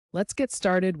Let's get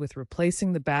started with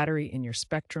replacing the battery in your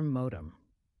Spectrum modem.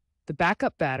 The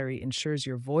backup battery ensures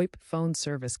your VoIP phone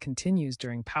service continues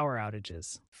during power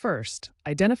outages. First,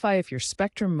 identify if your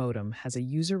Spectrum modem has a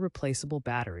user-replaceable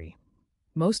battery.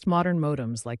 Most modern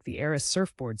modems like the Aris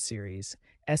Surfboard series,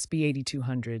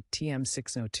 SB8200,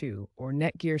 TM602, or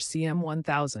Netgear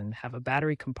CM1000 have a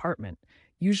battery compartment,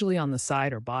 usually on the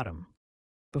side or bottom.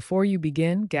 Before you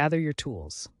begin, gather your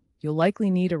tools. You'll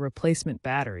likely need a replacement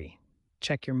battery.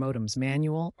 Check your modem's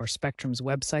manual or Spectrum's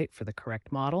website for the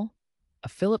correct model, a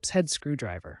Phillips head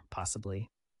screwdriver, possibly,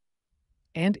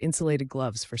 and insulated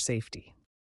gloves for safety.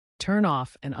 Turn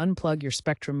off and unplug your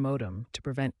Spectrum modem to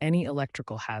prevent any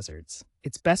electrical hazards.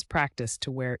 It's best practice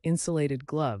to wear insulated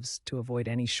gloves to avoid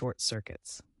any short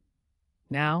circuits.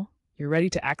 Now, you're ready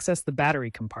to access the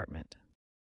battery compartment.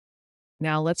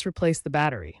 Now let's replace the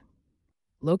battery.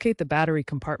 Locate the battery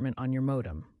compartment on your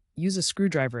modem. Use a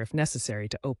screwdriver if necessary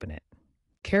to open it.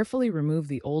 Carefully remove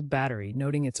the old battery,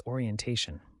 noting its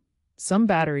orientation. Some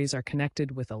batteries are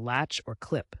connected with a latch or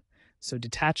clip, so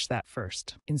detach that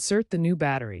first. Insert the new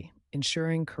battery,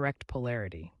 ensuring correct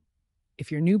polarity.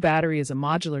 If your new battery is a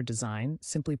modular design,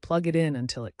 simply plug it in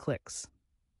until it clicks.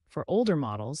 For older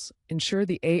models, ensure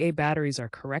the AA batteries are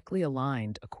correctly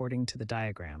aligned according to the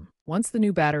diagram. Once the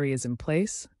new battery is in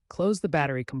place, close the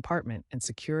battery compartment and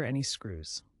secure any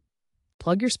screws.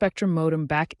 Plug your Spectrum modem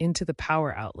back into the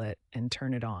power outlet and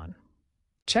turn it on.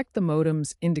 Check the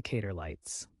modem's indicator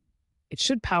lights. It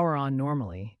should power on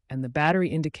normally, and the battery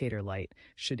indicator light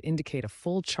should indicate a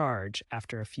full charge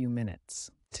after a few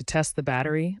minutes. To test the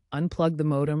battery, unplug the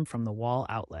modem from the wall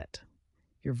outlet.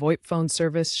 Your VoIP phone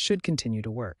service should continue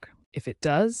to work. If it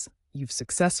does, you've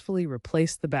successfully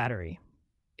replaced the battery.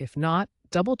 If not,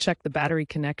 double-check the battery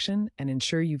connection and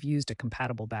ensure you've used a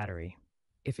compatible battery.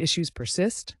 If issues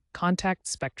persist, contact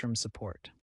Spectrum support.